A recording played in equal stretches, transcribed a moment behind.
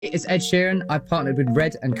It's Ed Sheeran. I've partnered with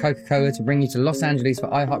Red and Coca-Cola to bring you to Los Angeles for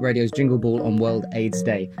iHeartRadio's Jingle Ball on World AIDS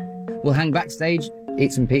Day. We'll hang backstage,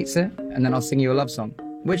 eat some pizza, and then I'll sing you a love song.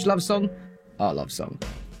 Which love song? Our love song.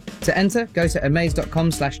 To enter, go to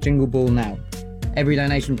amaze.com/jingleball now. Every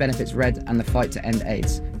donation benefits Red and the fight to end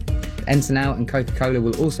AIDS. Enter now, and Coca-Cola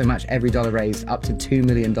will also match every dollar raised up to $2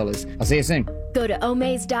 million. I'll see you soon. Go to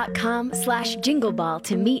omaze.com/jingleball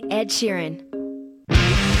to meet Ed Sheeran.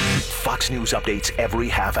 Fox News updates every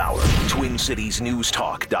half hour.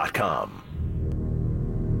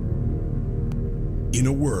 TwinCitiesNewsTalk.com. In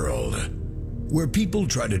a world where people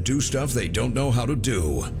try to do stuff they don't know how to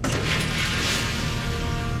do,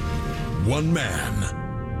 one man,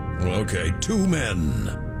 okay, two men,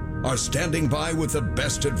 are standing by with the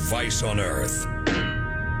best advice on earth.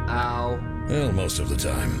 Ow. Well, most of the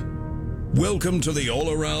time. Welcome to the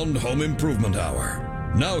All-Around Home Improvement Hour.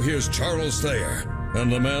 Now here's Charles Thayer and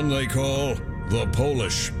the man they call the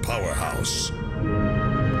Polish Powerhouse.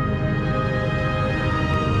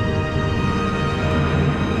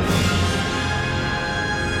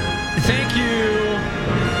 Thank you.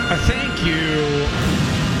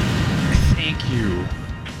 Thank you,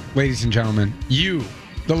 ladies and gentlemen, you,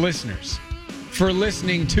 the listeners, for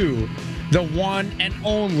listening to the one and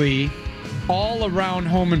only All-Around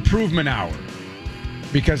Home Improvement Hour.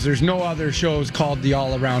 Because there's no other shows called the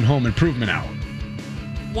All-Around Home Improvement Hour.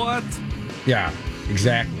 What? Yeah,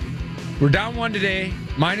 exactly. We're down one today,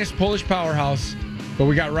 minus Polish Powerhouse, but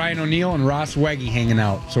we got Ryan O'Neal and Ross Wegge hanging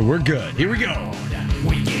out, so we're good. Here we go.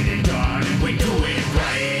 We get it done and we do it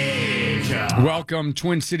right. Welcome,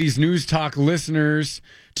 Twin Cities News Talk listeners,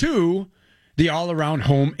 to the All-Around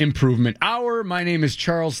Home Improvement Hour. My name is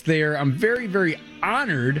Charles Thayer. I'm very, very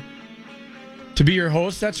honored to be your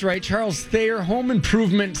host. That's right, Charles Thayer, Home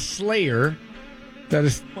Improvement Slayer. That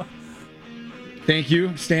is... Thank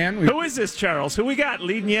you, Stan. Who is this, Charles? Who we got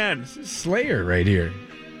leading you in? Slayer right here.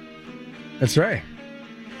 That's right.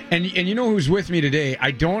 And you know who's with me today? I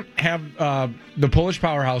don't have the Polish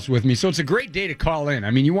Powerhouse with me, so it's a great day to call in. I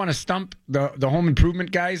mean, you want to stump the home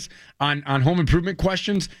improvement guys on home improvement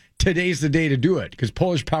questions? Today's the day to do it, because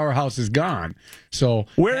Polish Powerhouse is gone. So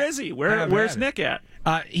where is he? Where's Nick at?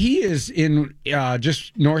 He is in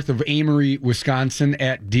just north of Amory, Wisconsin,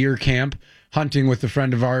 at deer camp, hunting with a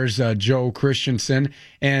friend of ours, Joe Christensen,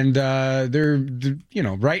 and they're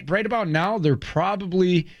right about now they're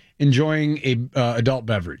probably enjoying a adult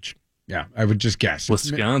beverage. Yeah, I would just guess.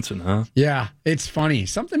 Wisconsin, huh? Yeah, it's funny.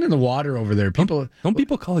 Something in the water over there. People don't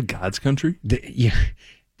people call it God's country?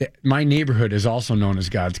 My neighborhood is also known as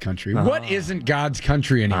God's country. What isn't God's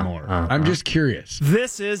country anymore? I'm just curious.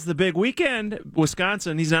 This is the big weekend.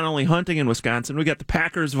 Wisconsin, he's not only hunting in Wisconsin. We got the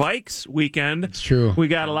Packers-Vikes weekend. It's true. We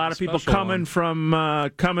got a lot of people coming from our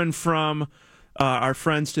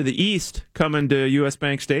friends to the east, coming to U.S.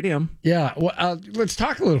 Bank Stadium. Yeah, well, let's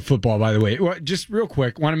talk a little football, by the way. Well, just real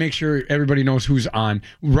quick, want to make sure everybody knows who's on.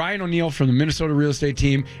 Ryan O'Neal from the Minnesota Real Estate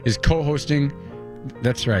Team is co-hosting.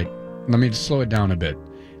 That's right. Let me just slow it down a bit.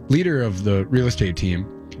 Leader of the real estate team,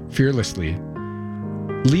 fearlessly,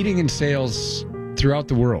 leading in sales throughout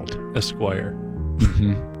the world. Esquire.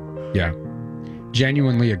 Mm-hmm. Yeah.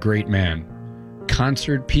 Genuinely a great man.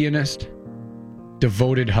 Concert pianist,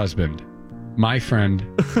 devoted husband. My friend,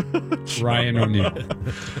 Ryan O'Neal.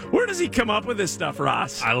 Where does he come up with this stuff,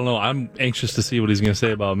 Ross? I don't know. I'm anxious to see what he's going to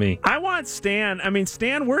say about me. I want Stan.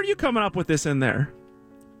 Stan, where are you coming up with this in there?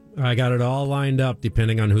 I got it all lined up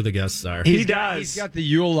depending on who the guests are. He does. He's got the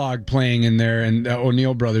Yule log playing in there and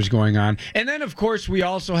O'Neal Brothers going on. And then, of course, we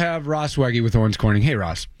also have Ross Wegge with Owens Corning. Hey,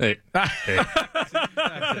 Ross. Hey.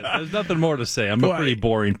 There's nothing more to say. I'm a pretty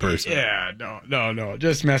boring person. Yeah, no.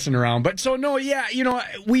 Just messing around. But so, no, yeah,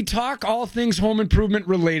 we talk all things home improvement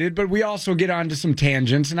related, but we also get onto some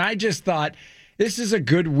tangents. And I just thought this is a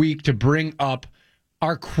good week to bring up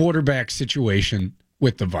our quarterback situation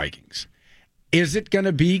with the Vikings. Is it going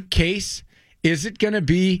to be Case? Is it going to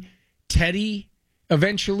be Teddy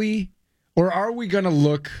eventually? Or are we going to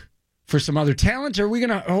look for some other talent? Or are we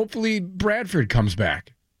going to, hopefully, Bradford comes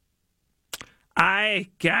back?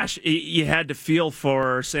 You had to feel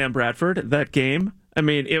for Sam Bradford that game.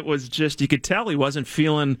 It was just, you could tell he wasn't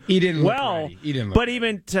feeling he didn't well. Look he didn't look but ready.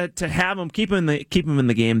 Even to have him, keep him in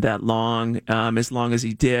the game that long, as long as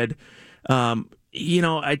he did,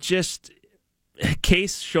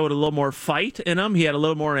 Case showed a little more fight in him. He had a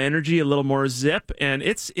little more energy, a little more zip, and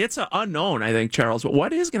it's an unknown, I think, Charles. But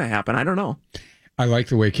what is going to happen? I don't know. I like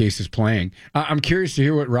the way Case is playing. I'm curious to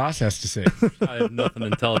hear what Ross has to say. I have nothing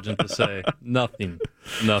intelligent to say. Nothing.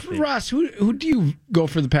 Ross, who do you go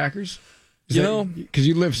for the Packers? Because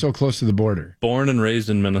you live so close to the border. Born and raised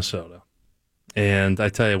in Minnesota. And I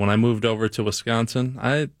tell you, when I moved over to Wisconsin,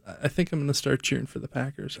 I think I'm going to start cheering for the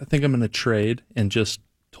Packers. I think I'm going to trade and just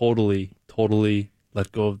totally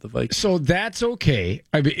let go of the Vikings. So that's okay.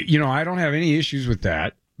 I don't have any issues with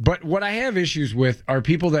that. But what I have issues with are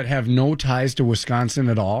people that have no ties to Wisconsin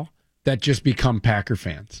at all that just become Packer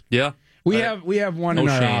fans. Yeah. We have one in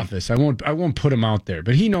our office. I won't put him out there,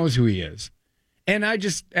 but he knows who he is. And I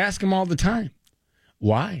just ask him all the time,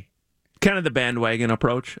 why? Kind of the bandwagon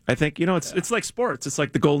approach. I think, it's like sports. It's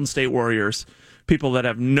like the Golden State Warriors. People that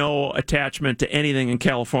have no attachment to anything in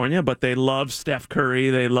California, but they love Steph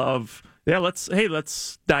Curry. They love,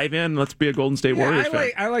 let's dive in. Let's be a Golden State Warriors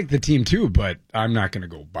fan. I like the team too, but I'm not going to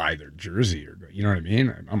go buy their jersey you know what I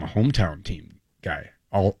mean? I'm a hometown team guy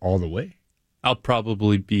all the way. I'll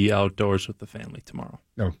probably be outdoors with the family tomorrow.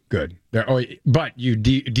 Oh, good. But you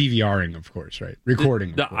DVRing, of course, right?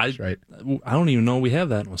 Recording, of course, right? I don't even know we have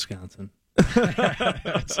that in Wisconsin.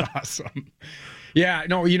 That's awesome. Yeah,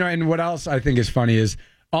 no, and what else I think is funny is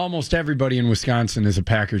almost everybody in Wisconsin is a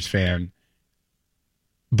Packers fan,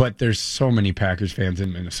 but there's so many Packers fans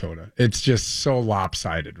in Minnesota. It's just so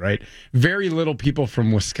lopsided, right? Very little people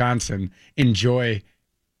from Wisconsin enjoy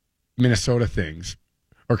Minnesota things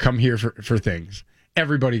or come here for things.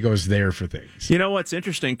 Everybody goes there for things. You know what's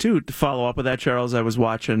interesting, too, to follow up with that, Charles, I was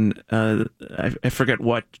watching, I forget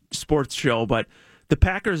what sports show, but the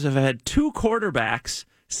Packers have had 2 quarterbacks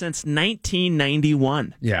since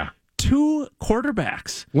 1991. Yeah. 2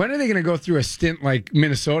 quarterbacks. When are they going to go through a stint like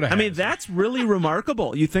Minnesota has? I mean, that's really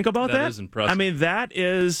remarkable. You think about that? That is impressive. I mean, that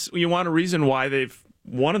is, you want a reason why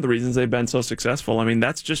one of the reasons they've been so successful. I mean,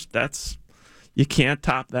 that's you can't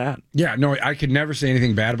top that. Yeah, no, I could never say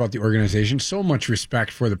anything bad about the organization. So much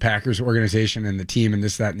respect for the Packers organization and the team and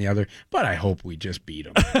this, that, and the other. But I hope we just beat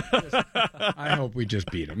them. I hope we just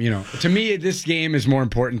beat them. To me, this game is more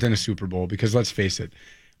important than a Super Bowl because let's face it,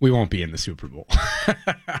 we won't be in the Super Bowl.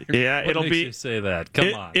 Yeah, What makes you say that?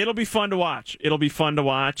 Come on. It'll be fun to watch.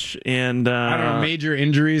 And I don't know, major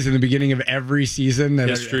injuries in the beginning of every season.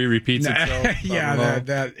 History repeats itself. Yeah,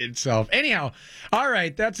 that itself. Anyhow, all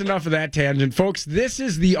right, that's enough of that tangent. Folks, this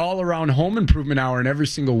is the all-around home improvement hour, and every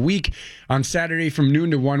single week on Saturday from noon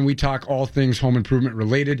to 1, we talk all things home improvement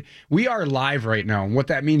related. We are live right now, and what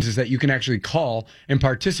that means is that you can actually call and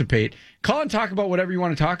participate. Call and talk about whatever you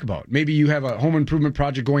want to talk about. Maybe you have a home improvement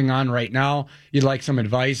project going on right now. You'd like some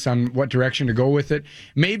advice on what direction to go with it.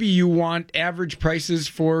 Maybe you want average prices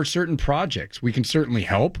for certain projects. We can certainly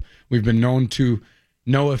help. We've been known to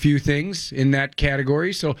know a few things in that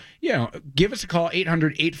category. So, give us a call,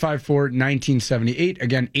 800-854-1978.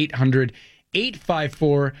 Again,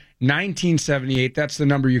 800-854-1978. That's the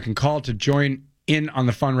number you can call to join in on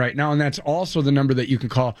the fun right now. And that's also the number that you can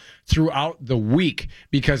call throughout the week,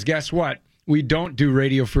 because guess what? We don't do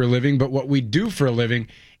radio for a living, but what we do for a living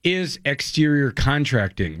is exterior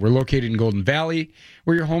contracting. We're located in Golden Valley.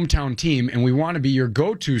 We're your hometown team, and we want to be your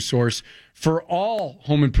go-to source for all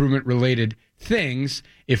home improvement related things.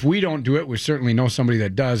 If we don't do it, we certainly know somebody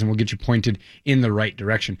that does, and we'll get you pointed in the right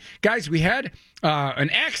direction. Guys, we had an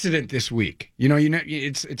accident this week.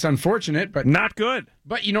 It's unfortunate, but not good.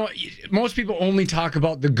 But most people only talk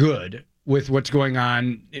about the good with what's going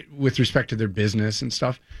on with respect to their business and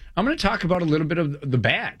stuff. I'm going to talk about a little bit of the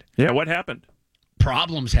bad. Yeah, what happened?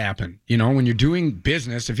 Problems happen. When you're doing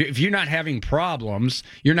business, if you're not having problems,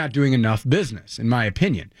 you're not doing enough business, in my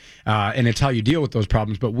opinion. And it's how you deal with those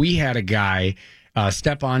problems. But we had a guy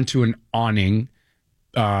step onto an awning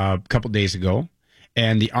a couple days ago,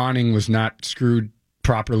 and the awning was not screwed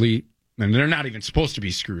properly. And they're not even supposed to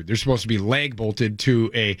be screwed. They're supposed to be lag bolted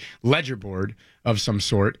to a ledger board of some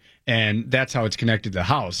sort, and that's how it's connected to the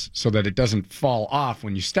house so that it doesn't fall off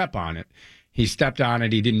when you step on it. He stepped on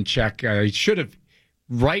it. He didn't check. He should have,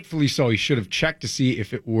 rightfully so, he should have checked to see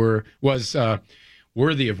if it was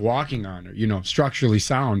worthy of walking on or, structurally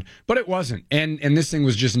sound, but it wasn't. And this thing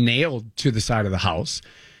was just nailed to the side of the house.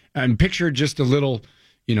 And picture just a little,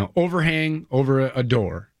 overhang over a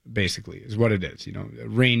door. Basically, is what it is.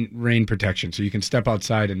 Rain protection, so you can step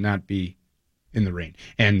outside and not be in the rain.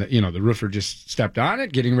 And the roofer just stepped on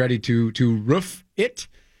it, getting ready to roof it,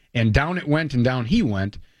 and down it went, and down he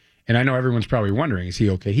went. And I know everyone's probably wondering, is he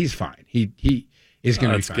okay? He's fine. He is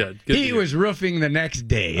going to be fine. Good he was roofing the next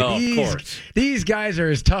day. Oh, of course. These guys are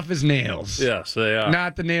as tough as nails. Yes, they are.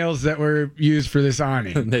 Not the nails that were used for this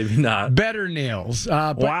awning. Maybe not. Better nails.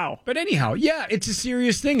 Wow. But anyhow, yeah, it's a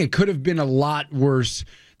serious thing. It could have been a lot worse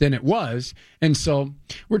than it was. And so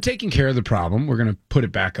we're taking care of the problem. We're going to put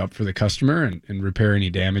it back up for the customer and repair any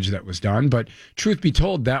damage that was done. But truth be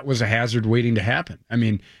told, that was a hazard waiting to happen. I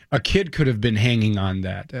mean, a kid could have been hanging on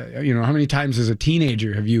that. How many times as a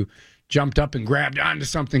teenager have you jumped up and grabbed onto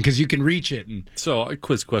something because you can reach it. And So a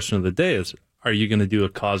quiz question of the day is, are you going to do a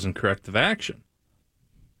cause and corrective action?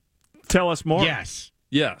 Tell us more. yes.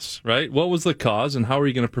 Yes, right? What was the cause, and how are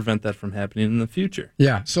you going to prevent that from happening in the future?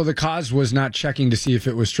 Yeah. So the cause was not checking to see if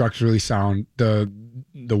it was structurally sound. The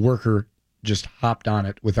worker just hopped on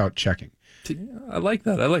it without checking. I like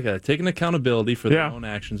that. I like that. Taking accountability for their own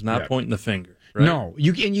actions, not pointing the finger. Right? No,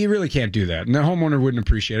 you really can't do that. And the homeowner wouldn't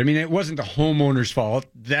appreciate it. I mean, it wasn't the homeowner's fault.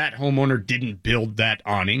 That homeowner didn't build that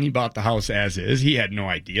awning. He bought the house as is. He had no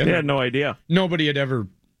idea. They had no idea. Nobody had ever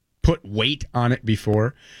put weight on it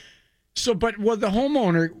before. So, but the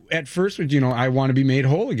homeowner at first was, I want to be made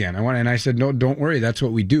whole again. And I said, no, don't worry. That's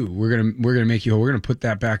what we do. We're gonna make you whole. We're gonna put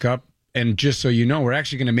that back up. And just so you know, we're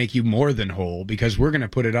actually gonna make you more than whole because we're gonna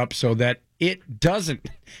put it up so that it doesn't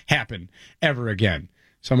happen ever again.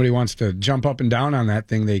 Somebody wants to jump up and down on that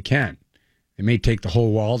thing, they can. They may take the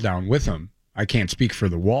whole wall down with them. I can't speak for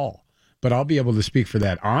the wall, but I'll be able to speak for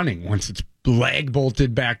that awning once it's lag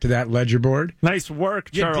bolted back to that ledger board. Nice work,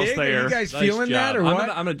 Charles Are Thayer. you guys Nice feeling job. that or I'm what?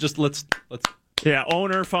 gonna just let's. Yeah,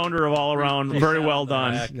 owner, founder of All Around. Very well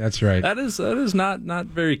done. That's right. That is not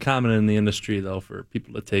very common in the industry, though, for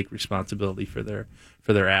people to take responsibility for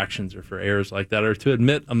their actions or for errors like that, or to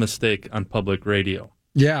admit a mistake on public radio.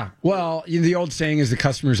 Yeah. Well, the old saying is the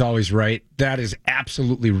customer's always right. That is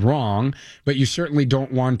absolutely wrong, but you certainly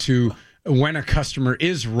don't want to, when a customer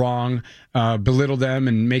is wrong, belittle them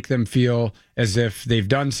and make them feel as if they've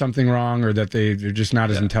done something wrong or that they're just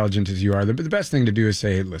not as intelligent as you are. The best thing to do is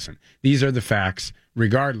say, hey, listen, these are the facts.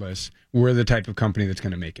 Regardless, we're the type of company that's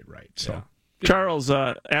going to make it right. So, Charles,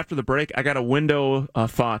 after the break, I got a window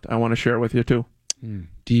thought I want to share with you, too.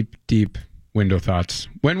 deep, deep window thoughts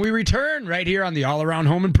when we return right here on the All Around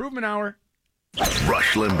Home Improvement Hour.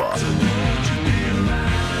 Rush Limbaugh.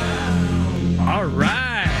 All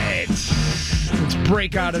right. Let's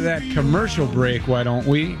break out of that commercial break, why don't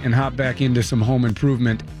we, and hop back into some home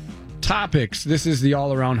improvement topics. This is the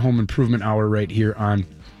All Around Home Improvement Hour right here on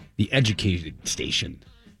the educated station,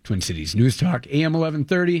 Twin Cities News Talk, AM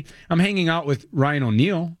 1130. I'm hanging out with Ryan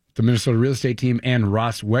O'Neill, the Minnesota real estate team, and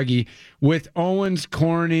Ross Wegge with Owens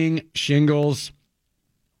Corning Shingles.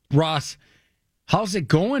 Ross, how's it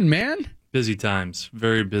going, man? Busy times,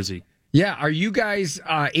 very busy. Yeah, are you guys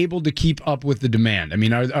able to keep up with the demand? I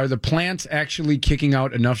mean, are the plants actually kicking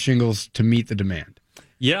out enough shingles to meet the demand?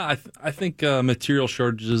 Yeah, I think material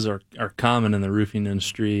shortages are common in the roofing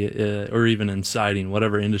industry, or even in siding,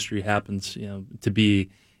 whatever industry happens to be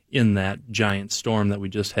in that giant storm that we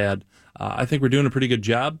just had. I think we're doing a pretty good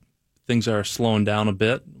job. Things are slowing down a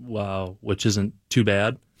bit, which isn't too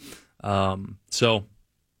bad. So,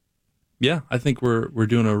 yeah, I think we're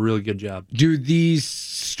doing a really good job. Do these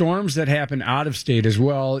storms that happen out of state as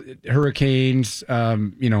well, hurricanes,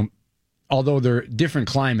 although they're different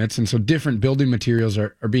climates and so different building materials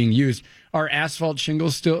are being used, are asphalt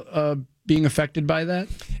shingles still being affected by that?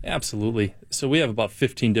 Absolutely. So we have about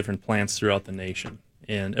 15 different plants throughout the nation,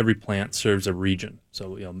 and every plant serves a region.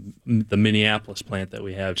 So the Minneapolis plant that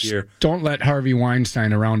we have here. Don't let Harvey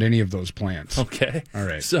Weinstein around any of those plants. Okay. All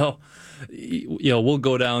right. So, we'll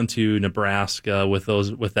go down to Nebraska with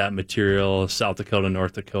that material, South Dakota,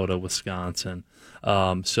 North Dakota, Wisconsin.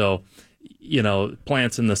 So,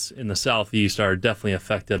 plants in the southeast are definitely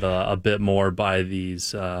affected a bit more by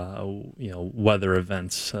these, weather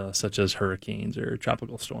events such as hurricanes or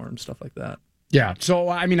tropical storms, stuff like that. Yeah. So,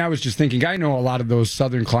 I mean, I was just thinking, I know a lot of those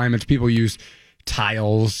southern climates, people use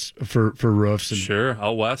tiles for roofs. And Sure.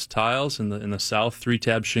 Out west, tiles. In the south,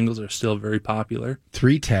 3-tab shingles are still very popular.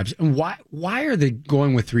 3-tabs. And why are they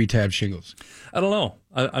going with 3-tab shingles? I I don't know.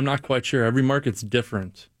 I'm not quite sure. Every market's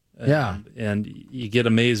different. Yeah. And you get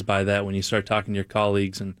amazed by that when you start talking to your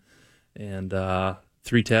colleagues, and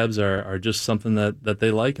 3-tabs are just something that they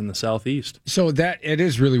like in the southeast. So that it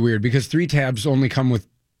is really weird because 3-tabs only come with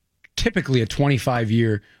typically a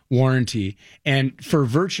 25-year warranty, and for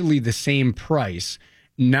virtually the same price,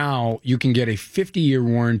 now you can get a 50-year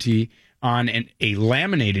warranty on a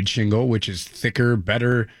laminated shingle, which is thicker,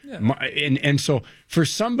 better. Yeah. And so for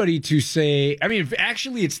somebody to say, I mean,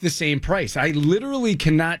 actually it's the same price. I literally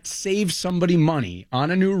cannot save somebody money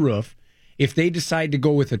on a new roof if they decide to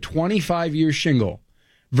go with a 25-year shingle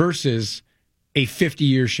versus a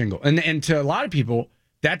 50-year shingle. And to a lot of people,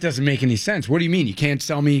 that doesn't make any sense. What do you mean? You can't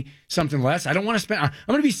sell me something less? I don't want to spend. I'm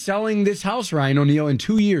going to be selling this house, Ryan O'Neill, in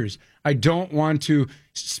 2 years. I don't want to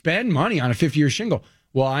spend money on a 50-year shingle.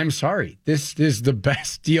 Well, I'm sorry. This is the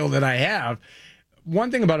best deal that I have.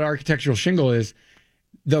 One thing about an architectural shingle is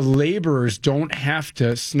the laborers don't have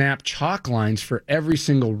to snap chalk lines for every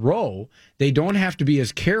single row. They don't have to be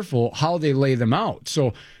as careful how they lay them out.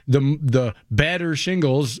 So the better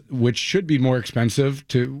shingles, which should be more expensive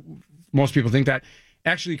to most people think that,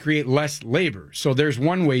 actually create less labor. So there's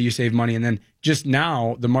one way you save money. And then just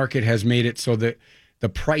now the market has made it so that the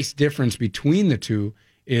price difference between the two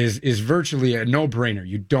is virtually a no-brainer.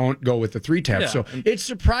 You don't go with the 3-tab. Yeah. So it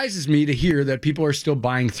surprises me to hear that people are still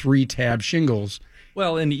buying 3-tab shingles.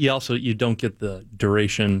 Well, and you don't get the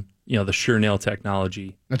duration, the sure nail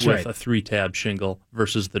technology That's with right. a 3-tab shingle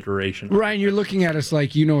versus the duration. Ryan, you're looking at us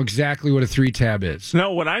like you know exactly what a 3-tab is.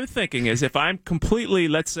 No, what I'm thinking is if I'm completely,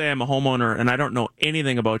 let's say I'm a homeowner and I don't know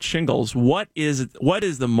anything about shingles, what is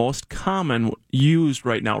the most common used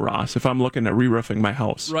right now, Ross, if I'm looking at re-roofing my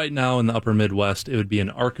house? Right now in the upper Midwest, it would be an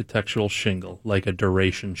architectural shingle, like a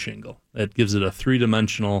duration shingle. It gives it a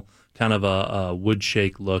three-dimensional kind of a wood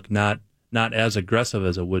shake look, not as aggressive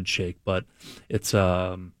as a wood shake, but it's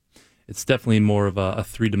definitely more of a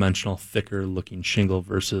three-dimensional, thicker-looking shingle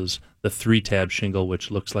versus the 3-tab shingle, which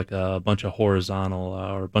looks like a bunch of horizontal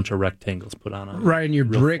or a bunch of rectangles put on a Ryan, your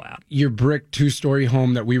brick 2-story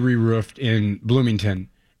home that we re-roofed in Bloomington,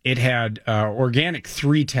 it had organic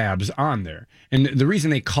 3-tabs on there. And the reason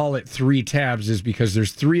they call it 3 tabs is because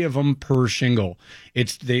there's 3 of them per shingle.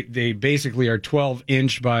 They basically are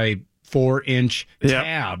 12-inch by 4-inch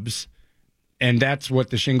tabs, and that's what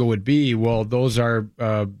the shingle would be. Well, those are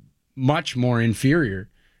much more inferior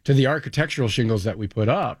to the architectural shingles that we put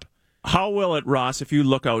up. How will it, Ross, if you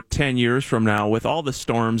look out 10 years from now with all the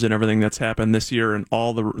storms and everything that's happened this year and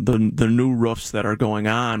all the new roofs that are going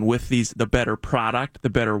on with the better product, the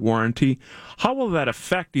better warranty, how will that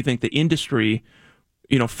affect, do you think, the industry,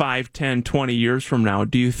 5, 10, 20 years from now?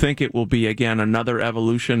 Do you think it will be, again, another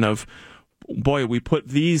evolution of, boy, we put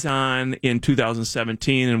these on in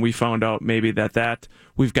 2017 and we found out maybe that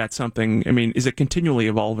we've got something. I mean, is it continually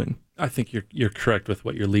evolving? I think you're correct with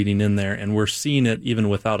what you're leading in there, and we're seeing it even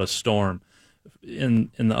without a storm. In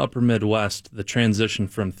the upper Midwest, the transition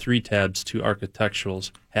from 3-tabs to architecturals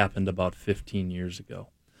happened about 15 years ago.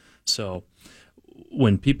 So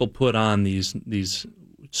when people put on these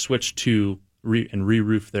switch to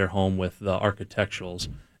re-roof their home with the architecturals,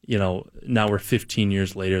 now we're 15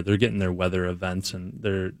 years later, they're getting their weather events, and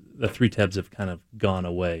the 3-tabs have kind of gone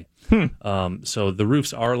away. So the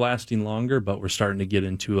roofs are lasting longer, but we're starting to get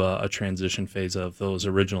into a transition phase of those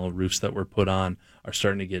original roofs that were put on are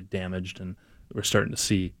starting to get damaged, and we're starting to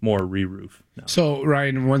see more re-roof now. So,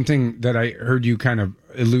 Ryan, one thing that I heard you kind of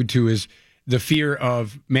allude to is the fear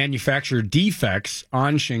of manufacturer defects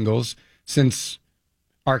on shingles, since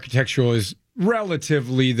architectural is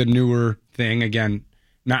relatively the newer thing. Again,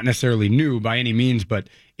 not necessarily new by any means, but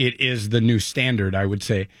it is the new standard, I would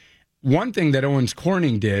say. One thing that Owens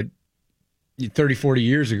Corning did 30, 40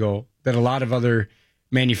 years ago that a lot of other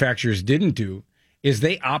manufacturers didn't do is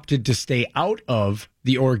they opted to stay out of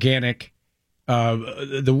the organic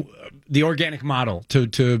the organic model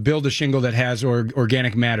to build a shingle that has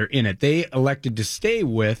organic matter in it. They elected to stay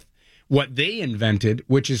with what they invented,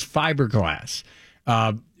 which is fiberglass.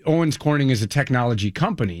 Owens Corning is a technology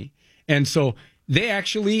company, and so they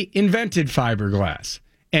actually invented fiberglass.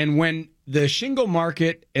 And when the shingle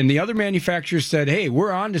market and the other manufacturers said, hey,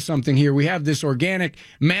 we're onto something here, we have this organic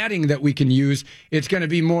matting that we can use, it's going to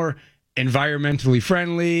be more environmentally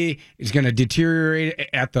friendly, it's going to deteriorate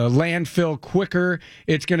at the landfill quicker,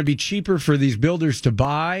 it's going to be cheaper for these builders to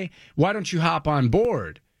buy, why don't you hop on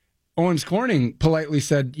board? Owens Corning politely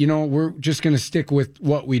said, we're just going to stick with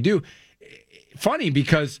what we do. Funny,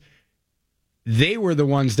 because they were the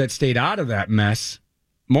ones that stayed out of that mess.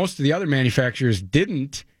 Most of the other manufacturers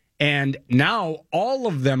didn't, and now all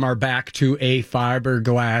of them are back to a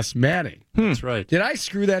fiberglass matting. That's right. Did I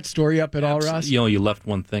screw that story up at all, Ross? You left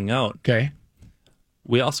one thing out. Okay.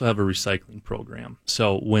 We also have a recycling program.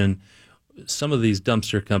 So when some of these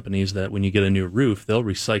dumpster companies that when you get a new roof, they'll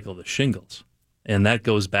recycle the shingles. And that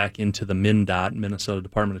goes back into the MnDOT, Minnesota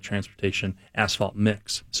Department of Transportation, asphalt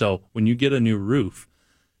mix. So when you get a new roof,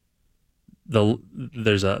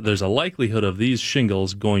 there's a likelihood of these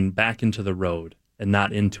shingles going back into the road and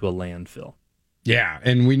not into a landfill. Yeah,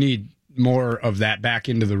 and we need more of that back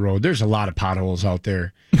into the road. There's a lot of potholes out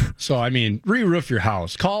there. So, re-roof your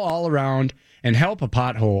house. Call all around and help a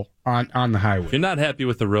pothole on the highway. If you're not happy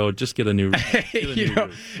with the road, just get a new roof.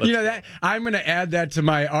 That I'm going to add that to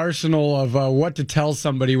my arsenal of what to tell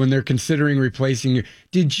somebody when they're considering replacing your.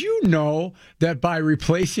 Did you know that by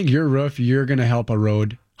replacing your roof, you're going to help a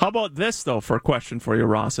road? How about this, though, for a question for you,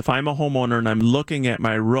 Ross? If I'm a homeowner and I'm looking at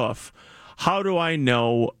my roof, how do I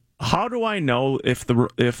know How do I know if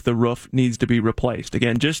the roof needs to be replaced?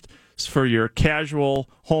 Again, just for your casual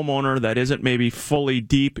homeowner that isn't maybe fully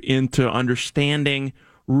deep into understanding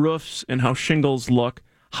roofs and how shingles look.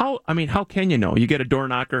 How can you know? You get a door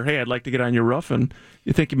knocker, hey, I'd like to get on your roof, and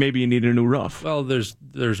you think maybe you need a new roof. Well, there's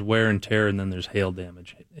wear and tear, and then there's hail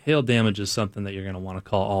damage. Hail damage is something that you're going to want to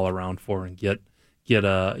call all around for and get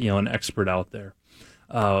an expert out there.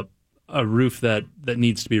 A roof that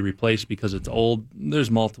needs to be replaced because it's old, there's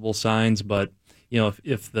multiple signs, but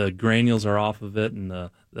if the granules are off of it and the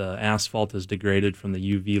asphalt is degraded from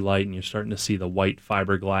the UV light and you're starting to see the white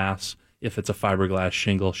fiberglass, if it's a fiberglass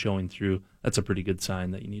shingle showing through, that's a pretty good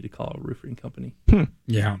sign that you need to call a roofing company.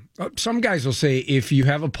 Yeah. Some guys will say if you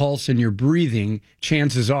have a pulse and you're breathing,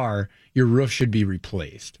 chances are your roof should be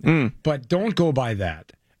replaced. But don't go by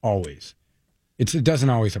that always. It doesn't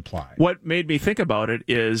always apply. What made me think about it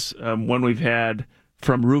is when we've had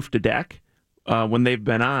From Roof to Deck, when they've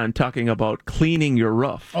been on talking about cleaning your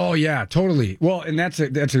roof. Oh yeah, totally. Well, and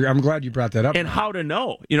I'm glad you brought that up. And how to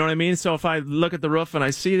know, you know what I mean? So if I look at the roof and I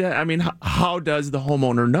see that, I mean, how does the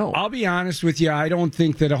homeowner know? I'll be honest with you, I don't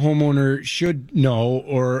think that a homeowner should know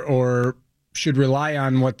or should rely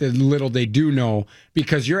on what the little they do know,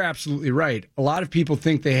 because you're absolutely right. A lot of people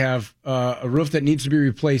think they have a roof that needs to be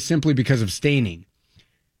replaced simply because of staining.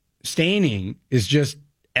 Staining is just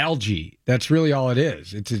algae. That's really all it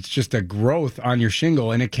is. It's just a growth on your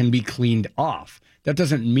shingle, and it can be cleaned off. That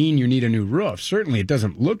doesn't mean you need a new roof. Certainly, it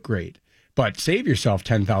doesn't look great, but save yourself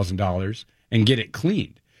 $10,000 and get it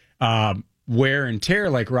cleaned. Wear and tear,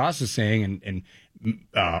 like Ross is saying, and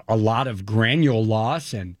a lot of granule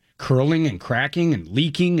loss and curling and cracking and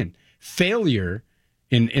leaking and failure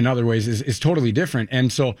in other ways is totally different.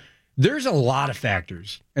 And so there's a lot of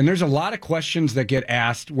factors, and there's a lot of questions that get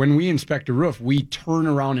asked. When we inspect a roof, we turn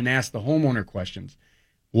around and ask the homeowner questions.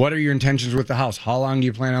 What are your intentions with the house? How long do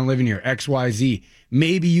you plan on living here? X, Y, Z.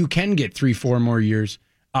 Maybe you can get 3-4 more years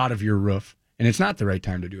out of your roof, and it's not the right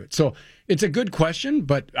time to do it. So it's a good question,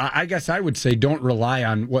 but I guess I would say don't rely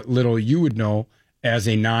on what little you would know as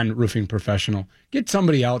a non-roofing professional. Get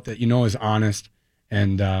somebody out that you know is honest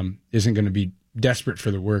and isn't going to be desperate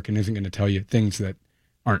for the work and isn't going to tell you things that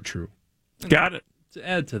aren't true. Got it. To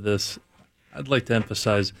add to this, I'd like to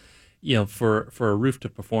emphasize, for a roof to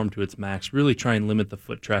perform to its max, really try and limit the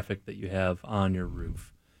foot traffic that you have on your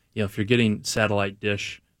roof. If you're getting satellite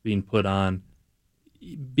dish being put on,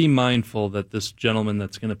 be mindful that this gentleman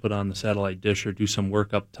that's going to put on the satellite dish or do some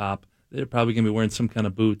work up top, they're probably going to be wearing some kind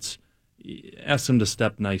of boots. Ask them to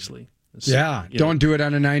step nicely. So, don't do it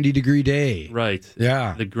on a 90-degree day. Right.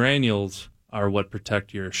 Yeah. The granules are what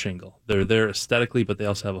protect your shingle. They're there aesthetically, but they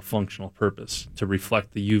also have a functional purpose to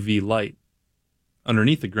reflect the UV light.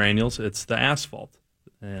 Underneath the granules, it's the asphalt.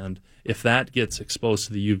 And if that gets exposed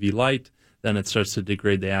to the UV light, then it starts to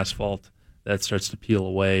degrade the asphalt. That starts to peel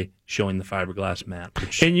away, showing the fiberglass mat.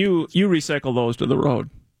 And you recycle those to the road.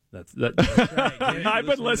 That's right. I've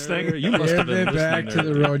been listening. You must have been back listening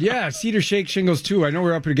to the road. Yeah, cedar shake shingles too. I know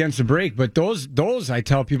we're up against the break, but those I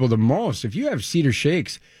tell people the most. If you have cedar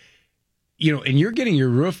shakes, and you're getting your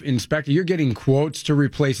roof inspected, you're getting quotes to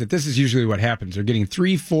replace it. This is usually what happens. They're getting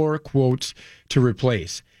 3-4 quotes to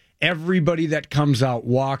replace. Everybody that comes out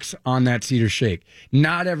walks on that cedar shake.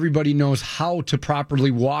 Not everybody knows how to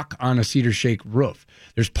properly walk on a cedar shake roof.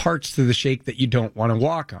 There's parts to the shake that you don't want to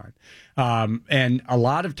walk on. And a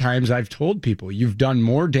lot of times I've told people, you've done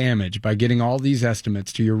more damage by getting all these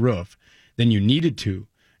estimates to your roof than you needed to.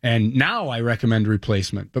 And now I recommend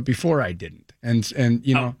replacement, but before I didn't. And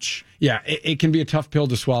Ouch. Yeah, it can be a tough pill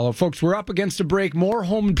to swallow. Folks, we're up against a break. More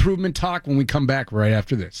home improvement talk when we come back right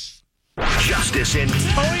after this. Justice in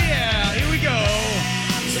Oh, yeah, here we go.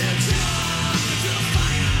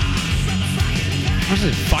 Was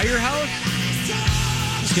it Firehouse?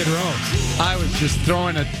 Skid Row. I was just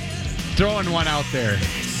throwing one out there.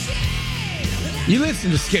 You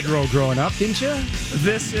listened to Skid Row growing up, didn't you?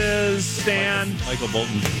 This is Stan. Michael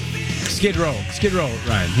Bolton. Skid Row,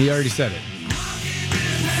 Ryan. He already said it.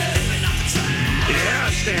 Yeah,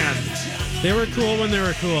 Stan. They were cool when they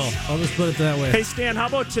were cool. I'll just put it that way. Hey, Stan, how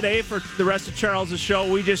about today for the rest of Charles'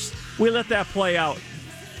 show? We let that play out.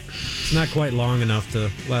 It's not quite long enough to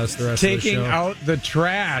last the rest of the show. Taking out the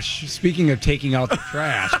trash. Speaking of taking out the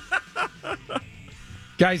trash.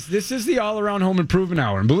 Guys, this is the All-Around Home Improvement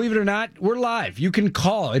Hour. And believe it or not, we're live. You can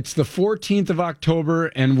call. It's the 14th of October,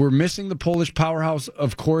 and we're missing the Polish Powerhouse,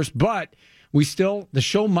 of course, but the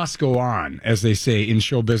show must go on, as they say in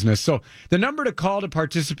show business. So the number to call to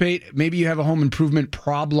participate, maybe you have a home improvement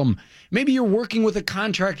problem. Maybe you're working with a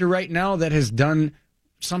contractor right now that has done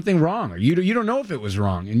something wrong, or you don't know if it was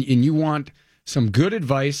wrong, and you want some good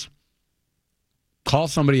advice. call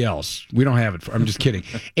somebody else. We don't have it. I'm just kidding.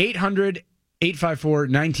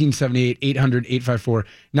 800-854-1978,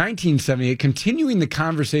 800-854-1978. Continuing the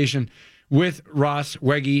conversation with Ross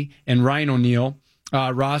Wege and Ryan O'Neill.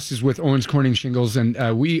 Ross is with Owens Corning Shingles,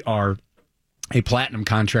 and we are a platinum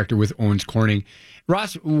contractor with Owens Corning.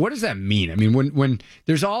 Ross, what does that mean? I mean, when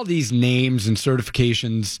there's all these names and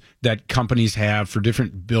certifications that companies have for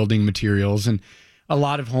different building materials, and a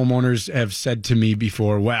lot of homeowners have said to me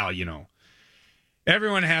before, well,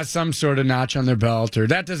 everyone has some sort of notch on their belt, or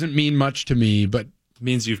that doesn't mean much to me, but It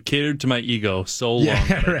means you've catered to my ego so long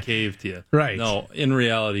that I caved to you. Right. No, in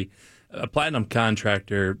reality, a platinum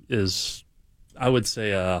contractor is, I would say,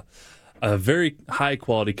 a very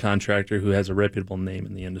high-quality contractor who has a reputable name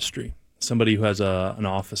in the industry. Somebody who has an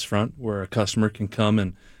office front where a customer can come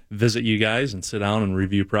and visit you guys and sit down and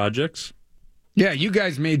review projects. Yeah, you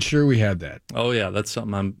guys made sure we had that. Oh, yeah, that's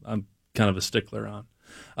something I'm kind of a stickler on.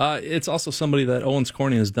 It's also somebody that Owens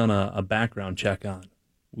Corning has done a background check on.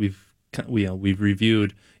 We've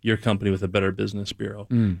reviewed your company with a Better Business Bureau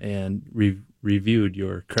and reviewed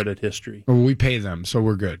your credit history. Well, we pay them, so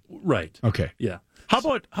we're good. Right. Okay. Yeah. How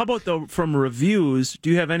about though from reviews? Do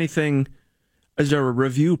you have anything? Is there a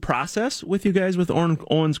review process with you guys with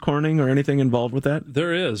Owens Corning or anything involved with that?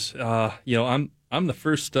 There is. I'm the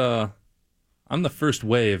first. I'm the first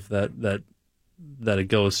wave that it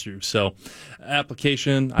goes through. So,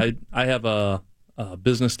 application. I have a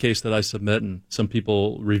business case that I submit, and some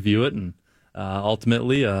people review it, and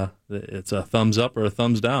ultimately, it's a thumbs up or a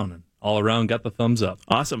thumbs down, and all around got the thumbs up.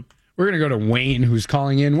 Awesome. We're going to go to Wayne, who's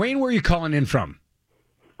calling in. Wayne, where are you calling in from?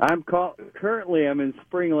 Currently I'm in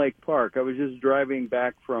Spring Lake Park. I was just driving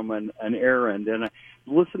back from an errand, and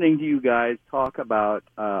listening to you guys talk about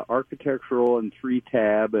architectural and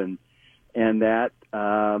 3-tab and that.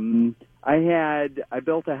 I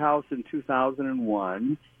built a house in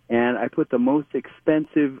 2001, and I put the most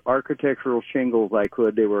expensive architectural shingles I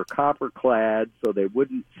could. They were copper clad, so they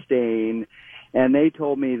wouldn't stain, and they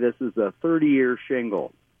told me this is a 30-year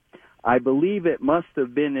shingle. I believe it must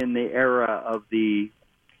have been in the era of the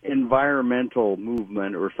environmental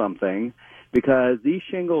movement or something, because these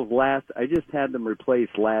shingles I just had them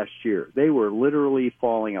replaced last year. They were literally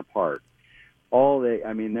falling apart.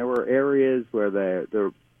 There were areas where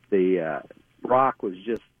the rock was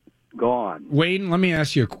just gone. Wayne, let me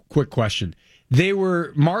ask you a quick question. They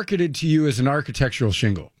were marketed to you as an architectural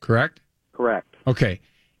shingle, correct? Correct. Okay.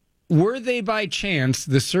 Were they by chance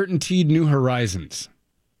the CertainTeed New Horizons?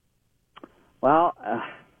 Well,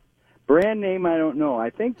 brand name, I don't know. I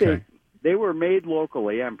think they were made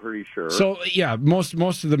locally, I'm pretty sure. So, yeah,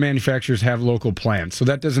 most of the manufacturers have local plants, so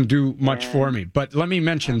that doesn't do much for me. But let me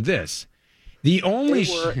mention this. The only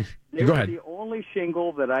they were the only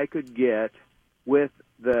shingle that I could get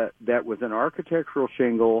that was an architectural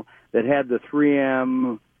shingle that had the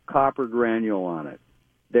 3M copper granule on it.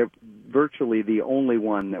 They're virtually the only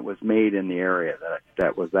one that was made in the area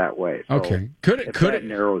that was that way. So okay, could it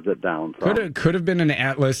narrows it down? Could have been an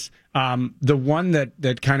Atlas. The one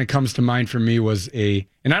that kind of comes to mind for me was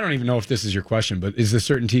and I don't even know if this is your question, but is the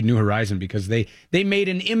CertainTeed New Horizon, because they made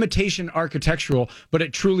an imitation architectural, but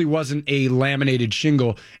it truly wasn't a laminated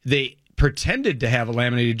shingle. They pretended to have a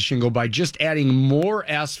laminated shingle by just adding more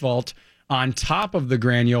asphalt on top of the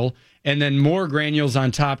granule, and then more granules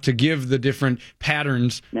on top to give the different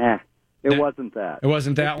patterns. Nah, it wasn't that. It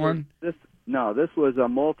wasn't that one? This was a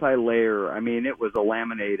multi-layer. I mean, it was a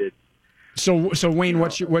laminated. So Wayne,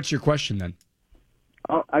 what's your question then?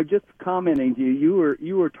 I'm just commenting to you.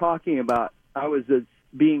 You were talking about, I was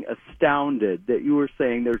being astounded that you were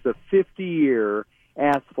saying there's a 50-year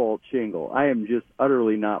asphalt shingle. I am just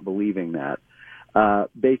utterly not believing that,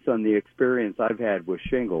 based on the experience I've had with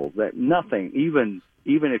shingles, that nothing, even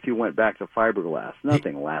if you went back to fiberglass,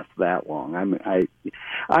 nothing lasts that long.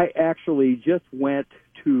 I actually just went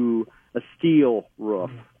to a steel roof,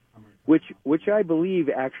 which I believe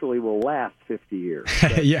actually will last 50 years.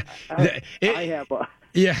 Yeah. I have a...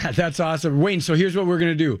 Yeah, that's awesome. Wayne, so here's what we're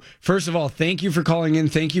going to do. First of all, thank you for calling in.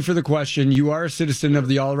 Thank you for the question. You are a citizen of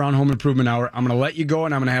the All Around Home Improvement Hour. I'm going to let you go,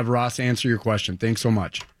 and I'm going to have Ross answer your question. Thanks so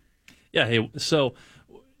much. Yeah, hey, so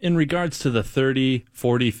in regards to the 30,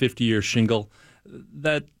 40, 50-year shingle,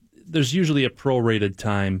 that there's usually a prorated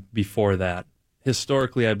time before that.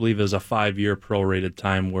 Historically, I believe is a 5-year prorated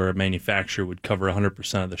time where a manufacturer would cover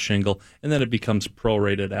 100% of the shingle, and then it becomes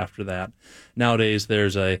prorated after that. Nowadays,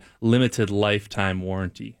 there's a limited lifetime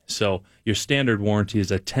warranty. So your standard warranty is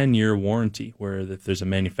a 10-year warranty, where if there's a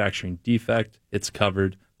manufacturing defect, it's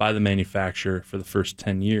covered by the manufacturer for the first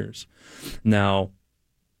 10 years. Now,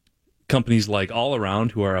 Companies like All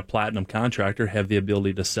Around, who are a platinum contractor, have the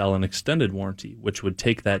ability to sell an extended warranty, which would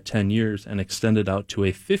take that 10 years and extend it out to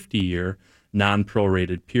a 50-year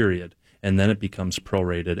non-prorated period. And then it becomes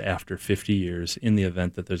prorated after 50 years in the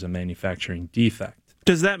event that there's a manufacturing defect.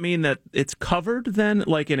 Does that mean that it's covered then?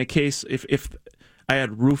 Like in a case, if I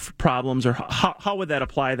had roof problems, or how would that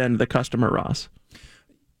apply then to the customer, Ross?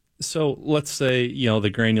 So let's say, the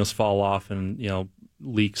granules fall off and,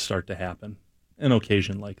 leaks start to happen. An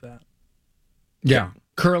occasion like that. Yeah.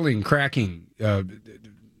 Curling, cracking.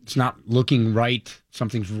 It's not looking right.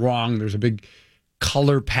 Something's wrong. There's a big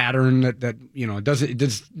color pattern that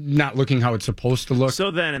it's not looking how it's supposed to look. So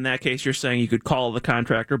then in that case, you're saying you could call the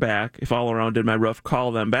contractor back. If All Around did my roof,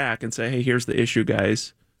 call them back and say, hey, here's the issue,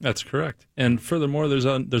 guys. That's correct. And furthermore, there's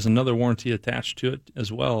another warranty attached to it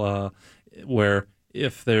as well, where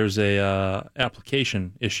if there's a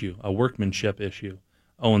application issue, a workmanship issue,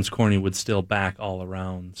 Owens Corning would still back All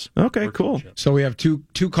Around's. Okay, cool. So we have two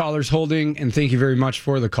callers holding, and thank you very much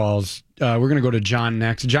for the calls. We're going to go to John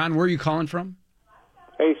next. John, where are you calling from?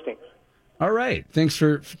 Hastings. All right. Thanks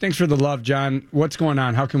for the love, John. What's going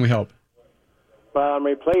on? How can we help? Well, I'm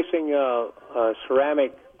replacing a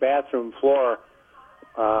ceramic bathroom floor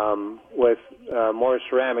with more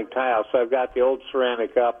ceramic tile. So I've got the old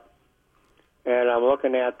ceramic up, and I'm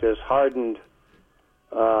looking at this hardened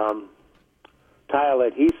tile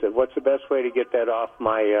adhesive. What's the best way to get that off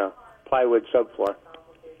my plywood subfloor?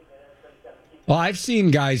 Well, I've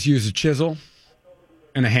seen guys use a chisel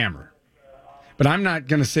and a hammer, but I'm not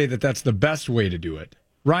going to say that that's the best way to do it.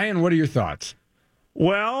 Ryan, what are your thoughts?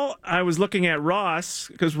 Well, I was looking at Ross,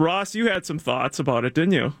 because Ross, you had some thoughts about it,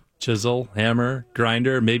 didn't you? Chisel, hammer,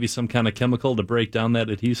 grinder, maybe some kind of chemical to break down that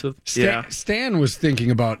adhesive. Stan was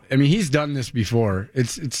thinking about, he's done this before.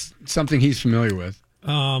 It's something he's familiar with.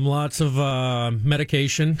 Lots of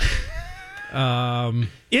medication.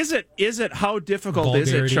 Is it how difficult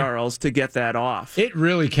is it, Charles, to get that off? It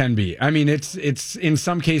really can be. It's in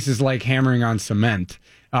some cases like hammering on cement,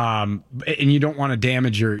 and you don't want to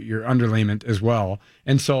damage your underlayment as well.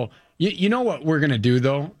 And so you know what we're gonna do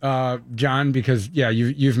though, John, because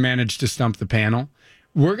you've managed to stump the panel.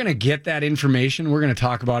 We're gonna get that information. We're gonna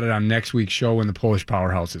talk about it on next week's show when the Polish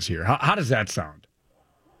Powerhouse is here. How does that sound?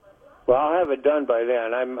 Well, I'll have it done by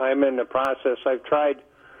then. I'm in the process.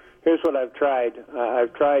 Here's what I've tried.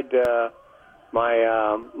 I've tried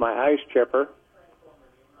my ice chipper.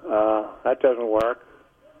 That doesn't work.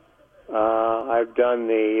 I've done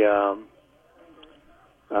the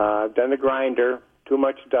grinder. Too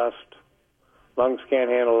much dust. Lungs can't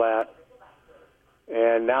handle that.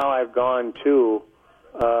 And now I've gone to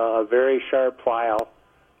a very sharp file,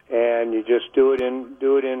 and you just do it in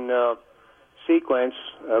sequence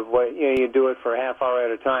of what you do it for a half hour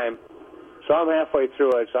at a time. So I'm halfway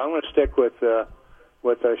through it. So I'm going to stick with a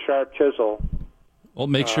sharp chisel. Well,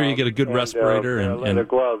 make sure you get a good respirator and leather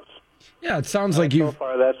gloves. Yeah, it sounds like you. So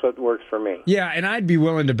far, that's what works for me. Yeah, and I'd be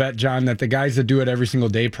willing to bet, John, that the guys that do it every single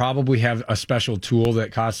day probably have a special tool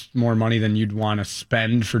that costs more money than you'd want to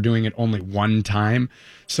spend for doing it only one time.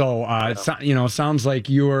 So, it sounds like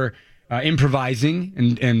you're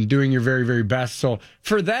improvising and doing your very, very best. So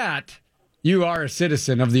for that, you are a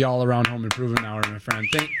citizen of the All Around Home Improvement Hour, my friend.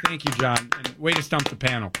 Thank you, John. And way to stump the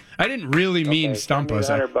panel. I didn't really mean stump us.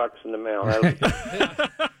 $100 in the mail.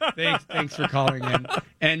 Thanks for calling in.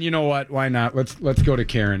 And you know what? Why not? Let's go to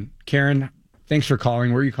Karen. Karen, thanks for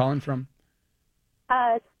calling. Where are you calling from?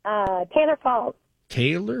 Taylor Falls.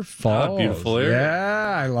 Taylor Falls. Beautiful area.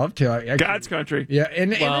 Yeah, I love Taylor. God's country. Yeah,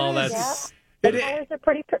 and that's. The colors are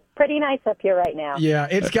pretty nice up here right now. Yeah,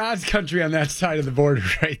 it's God's country on that side of the border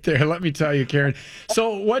right there. Let me tell you, Karen.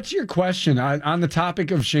 So what's your question on the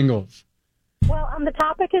topic of shingles? Well, on the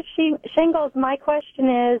topic of shingles, my question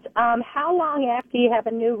is, how long after you have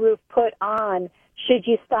a new roof put on should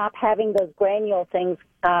you stop having those granule things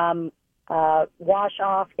wash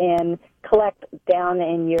off and collect down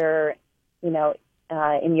in your,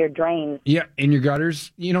 in your drains? Yeah, in your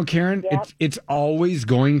gutters. Karen, Yep. it's always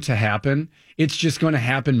going to happen. It's just going to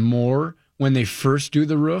happen more when they first do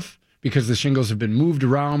the roof because the shingles have been moved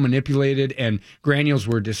around, manipulated, and granules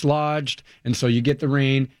were dislodged. And so you get the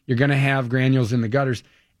rain, you're going to have granules in the gutters.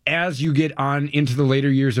 As you get on into the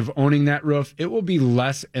later years of owning that roof, it will be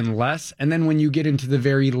less and less. And then when you get into the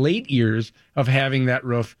very late years of having that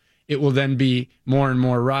roof, it will then be more and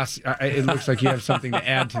more. Ross, it looks like you have something to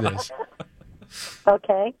add to this.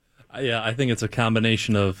 Okay. Yeah, I think it's a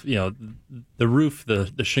combination of, the roof,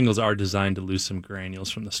 the shingles are designed to lose some granules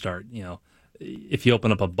from the start. If you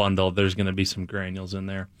open up a bundle, there's going to be some granules in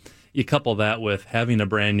there. You couple that with having a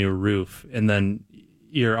brand new roof, and then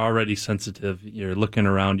you're already sensitive. You're looking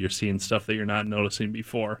around, you're seeing stuff that you're not noticing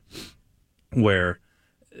before. where,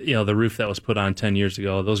 the roof that was put on 10 years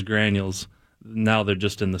ago, those granules, now they're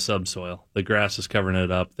just in the subsoil. The grass is covering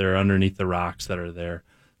it up. They're underneath the rocks that are there.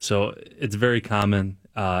 So it's very common.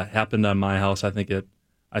 Happened on my house.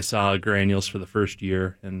 I saw granules for the first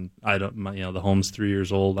year, and the home's 3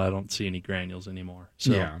 years old. I don't see any granules anymore.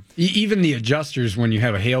 So yeah, even the adjusters, when you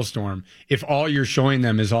have a hailstorm, if all you're showing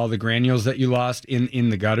them is all the granules that you lost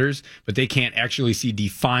in the gutters, but they can't actually see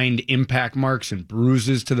defined impact marks and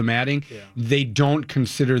bruises to the matting, they don't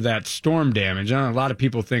consider that storm damage. And a lot of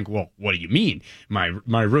people think, well, what do you mean? My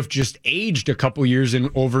roof just aged a couple years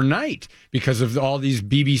overnight because of all these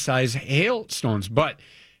BB-size hailstones, but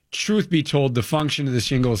truth be told, the function of the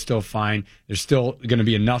shingle is still fine. There's still going to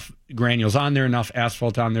be enough granules on there, enough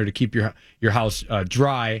asphalt on there to keep your house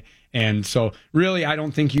dry. And so really, I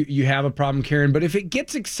don't think you have a problem, Karen. But if it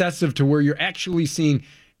gets excessive to where you're actually seeing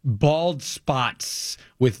bald spots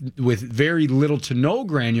with very little to no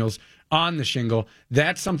granules on the shingle,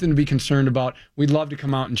 that's something to be concerned about. We'd love to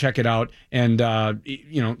come out and check it out and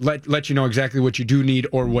let you know exactly what you do need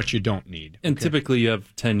or what you don't need. And typically you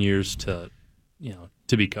have 10 years to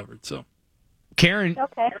be covered. So, Karen,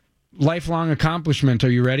 okay. Lifelong accomplishment.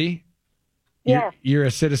 Are you ready? Yes. You're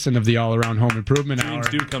a citizen of the All Around Home Improvement Hour.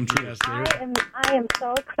 Dreams do come true. Yes, I am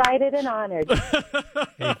so excited and honored.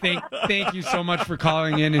 Hey, thank you so much for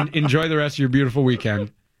calling in, and enjoy the rest of your beautiful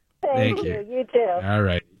weekend. Thank you. You too. All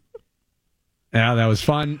right. Now that was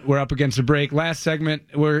fun. We're up against a break. Last segment,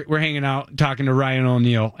 we're hanging out talking to Ryan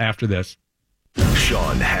O'Neal after this.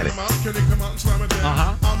 Sean Hannity.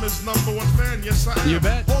 I'm his number one fan. Yes, I am. You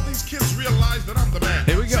bet. All these kids realize that I'm the man.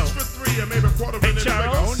 Here we go. 6'3" and maybe a quarter Hey,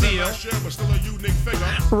 Charles O'Neal. But still a unique figure.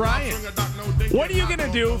 Ryan, what are you going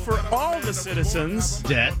to do for all the citizens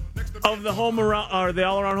of the home around or the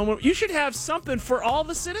all around home? You should have something for all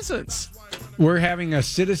the citizens. We're having a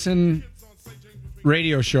citizen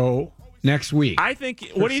radio show next week. I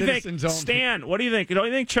think. What do you think, Stan? What do you think? Don't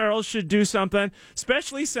you think Charles should do something,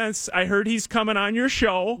 especially since I heard he's coming on your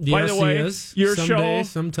show? Yes, by the way, he is. Your Someday, show,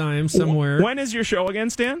 sometime, somewhere. When is your show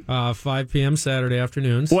again, Stan? 5 p.m. Saturday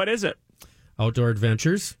afternoons. What is it? Outdoor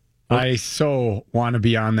Adventures. I so want to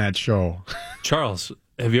be on that show. Charles,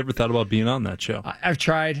 have you ever thought about being on that show? I've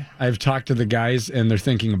tried. I've talked to the guys, and they're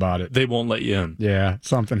thinking about it. They won't let you in. Yeah,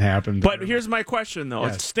 something happened. But here's my question, though.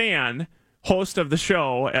 Yes. Stan, host of the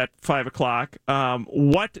show at 5 o'clock,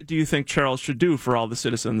 what do you think Charles should do for all the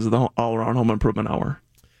citizens of the All-Around Home Improvement Hour?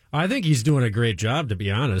 I think he's doing a great job, to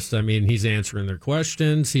be honest. I mean, he's answering their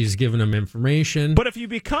questions. He's giving them information. But if you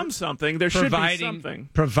become something, there should be something.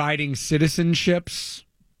 Providing citizenships,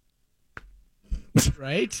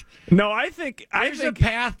 right? No, I think there's a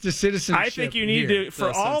path to citizenship. I think you need here. to,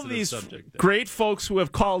 for all these great folks who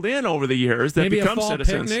have called in over the years that maybe become a fall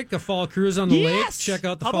citizens. picnic, a fall cruise on the lake, Yes! check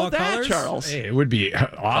out the How fall about that, colors. Charles? Hey, it would be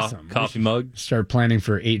awesome. Coffee mug. Start planning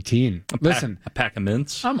for 18. Listen, a pack of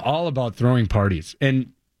mints. I'm all about throwing parties,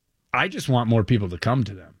 and I just want more people to come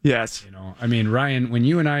to them. Yes. I mean, Ryan, when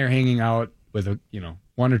you and I are hanging out with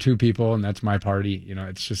one or two people, and that's my party,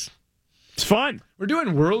 it's fun. We're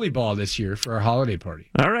doing Whirly Ball this year for our holiday party.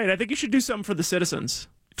 All right. I think you should do something for the citizens.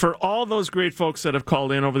 For all those great folks that have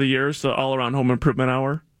called in over the years, the All Around Home Improvement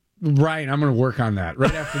Hour. Ryan, I'm going to work on that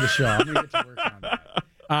right after the show. I'm going to get to work on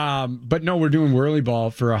that. But no, we're doing Whirly Ball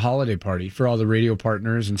for a holiday party for all the radio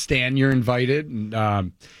partners. And Stan, you're invited.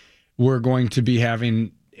 And we're going to be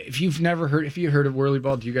having... If you heard of Whirly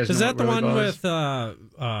Ball, do you guys know Is that what the Whirly one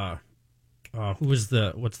Ball with who was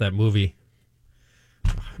what's that movie?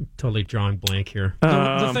 I'm totally drawing blank here.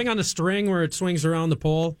 The thing on the string where it swings around the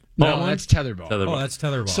pole. No, that's tetherball. Oh, that's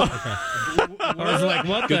tetherball. Okay. I was like,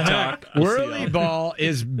 what the heck? Whirly Ball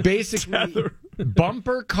is basically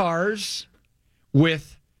bumper cars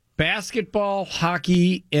with basketball,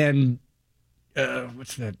 hockey, and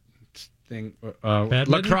what's that thing?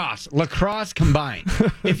 Lacrosse combined.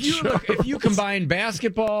 If you combine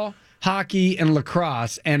basketball, hockey, and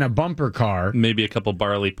lacrosse and a bumper car, maybe a couple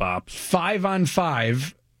barley pops,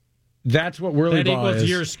 5-on-5. That's what Whirly Ball is. That equals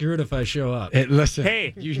you're screwed if I show up. Listen,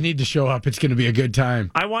 hey, you need to show up. It's going to be a good time.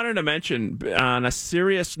 I wanted to mention, on a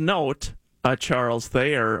serious note, Charles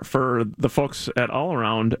Thayer, for the folks at All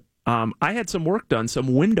Around, I had some work done,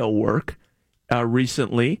 some window work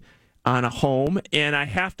recently on a home, and I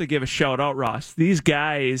have to give a shout out, Ross. These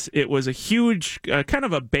guys, it was a huge, kind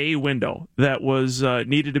of a bay window that was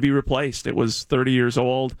needed to be replaced. It was 30 years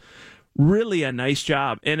old. Really a nice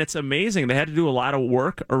job, and it's amazing. They had to do a lot of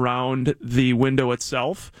work around the window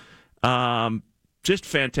itself. Just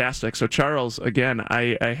fantastic. So, Charles, again,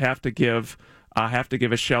 I have to give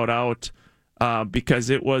a shout out because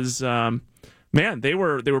it was, man, they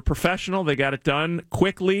were professional. They got it done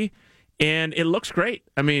quickly. and it looks great.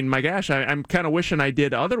 I mean, my gosh, I'm kind of wishing I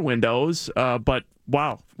did other windows, but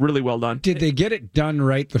wow, really well done. Did they get it done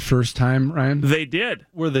right the first time, Ryan? They did.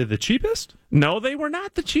 Were they the cheapest? No, they were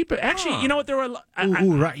not the cheapest. Actually, you know what? There were.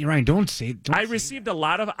 Ryan, don't say. I received a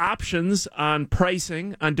lot of options on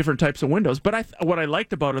pricing on different types of windows, but what I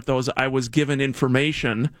liked about it, though, is I was given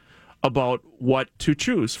information about what to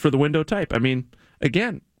choose for the window type. I mean,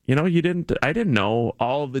 again, you know, I didn't know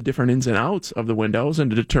all of the different ins and outs of the windows and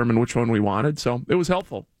to determine which one we wanted, so it was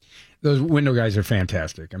helpful. Those window guys are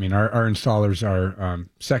fantastic. I mean, our installers are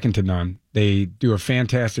second to none. They do a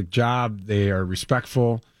fantastic job. They are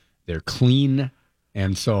respectful. They're clean.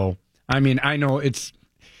 And so, I mean, I know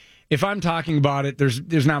if I'm talking about it,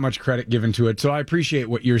 there's not much credit given to it. So I appreciate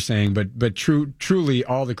what you're saying, but truly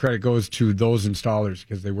all the credit goes to those installers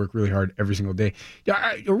because they work really hard every single day.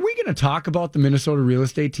 Are we going to talk about the Minnesota real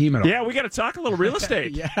estate team at all? Yeah, we got to talk a little real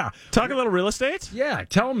estate. Yeah. Talk a little real estate? Yeah.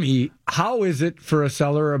 Tell me, how is it for a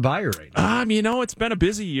seller or a buyer right now? You know, it's been a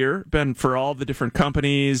busy year. Been for all the different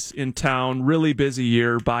companies in town. Really busy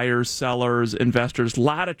year. Buyers, sellers, investors. A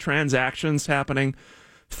lot of transactions happening.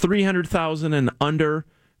 300,000 and under.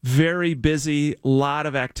 Very busy, lot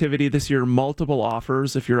of activity this year, multiple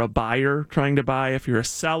offers. If you're a buyer trying to buy, if you're a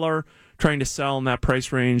seller trying to sell in that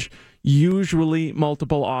price range, usually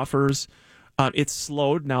multiple offers. It's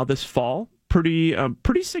slowed now this fall pretty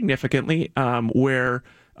significantly, where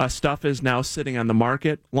stuff is now sitting on the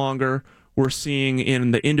market longer. We're seeing in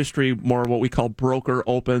the industry more what we call broker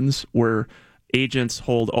opens, where agents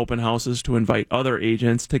hold open houses to invite other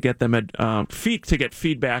agents to get them to get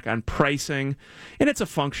feedback on pricing, and it's a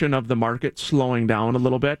function of the market slowing down a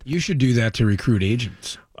little bit. You should do that to recruit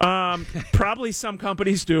agents. Probably some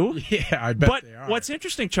companies do. Yeah, I bet they are. But what's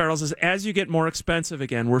interesting, Charles, is as you get more expensive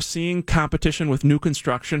again, we're seeing competition with new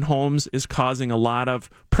construction homes is causing a lot of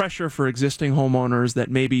pressure for existing homeowners that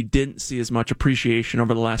maybe didn't see as much appreciation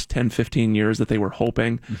over the last 10, 15 years that they were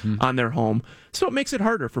hoping on their home. So it makes it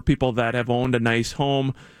harder for people that have owned a nice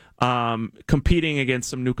home, competing against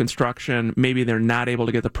some new construction. Maybe they're not able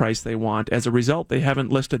to get the price they want. As a result, they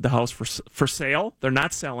haven't listed the house for sale. They're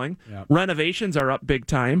not selling. Yep. Renovations are up big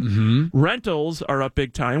time. Rentals are up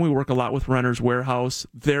big time. We work a lot with Renters Warehouse.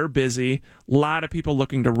 They're busy. A lot of people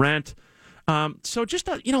looking to rent. So just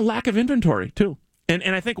a lack of inventory too.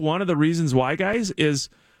 And I think one of the reasons why, guys, is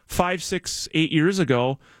 5, 6, 8 years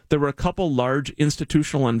ago, there were a couple large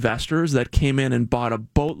institutional investors that came in and bought a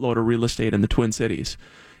boatload of real estate in the Twin Cities.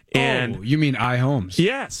 And you mean iHomes?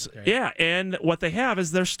 Yes. Okay. Yeah. And what they have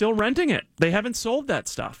is they're still renting it. They haven't sold that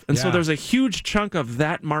stuff. And so there's a huge chunk of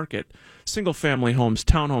that market, single family homes,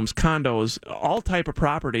 townhomes, condos, all type of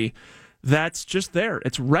property that's just there.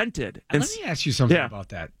 It's rented. And let me ask you something about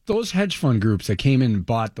that. Those hedge fund groups that came in and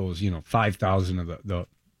bought those, 5,000 of the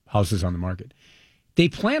houses on the market, they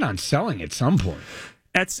plan on selling at some point.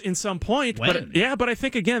 At in some point, but I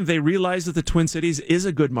think again they realize that the Twin Cities is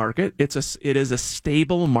a good market. It is a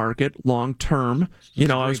stable market long term.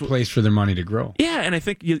 It's a great place for their money to grow. Yeah, and I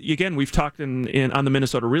think again we've talked on the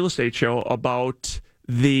Minnesota Real Estate Show about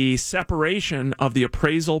the separation of the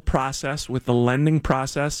appraisal process with the lending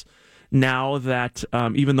process. Now that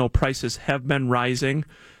even though prices have been rising,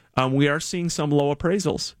 we are seeing some low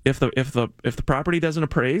appraisals. If the property doesn't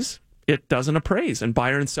appraise, it doesn't appraise, and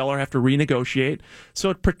buyer and seller have to renegotiate. So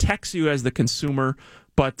it protects you as the consumer.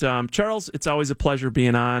 But, Charles, it's always a pleasure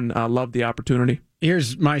being on. Love the opportunity.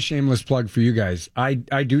 Here's my shameless plug for you guys. I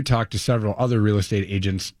do talk to several other real estate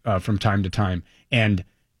agents from time to time, and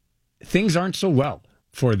things aren't so well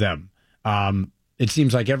for them. It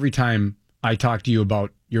seems like every time I talk to you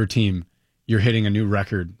about your team, you're hitting a new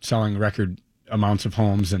record, selling record amounts of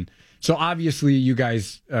homes. And so obviously you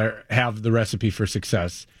guys have the recipe for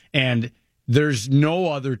success. And there's no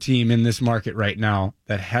other team in this market right now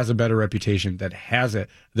that has a better reputation, that has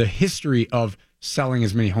the history of selling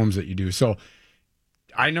as many homes that you do. So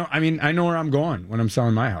I know where I'm going when I'm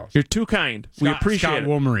selling my house. You're too kind. We appreciate Scott it.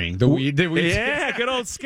 Wolmering. Yeah, good old Scott.